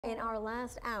In our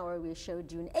last hour, we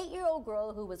showed you an 8-year-old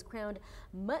girl who was crowned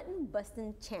Mutton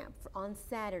Bustin champ on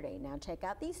Saturday. Now check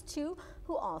out these two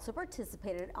who also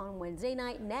participated on Wednesday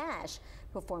night. Nash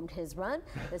performed his run.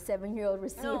 The 7-year-old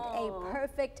received a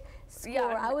perfect score.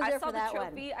 Yeah, I was there for that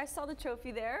trophy. one. I saw the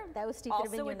trophy there. That was Steve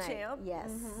Also a night. champ.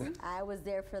 Yes, I was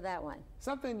there for that one.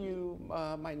 Something you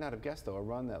might not have guessed, though, a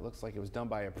run that looks like it was done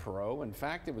by a pro. In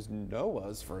fact, it was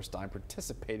Noah's first time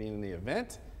participating in the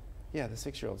event. Yeah, the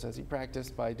 6-year-old says he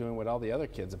practiced by doing what all the other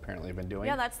kids apparently have been doing.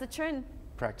 Yeah, that's the trend.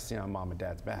 Practicing on mom and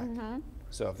dad's back.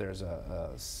 So if there's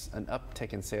an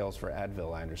uptick in sales for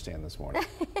Advil, I understand this morning.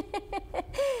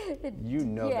 You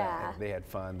know that they had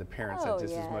fun. The parents had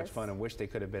just as much fun and wish they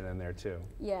could have been in there too.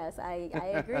 Yes, I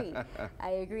agree. I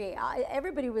agree.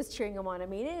 Everybody was cheering them on. I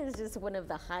mean, it is just one of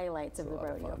the highlights of the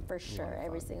rodeo for sure,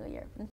 every single year.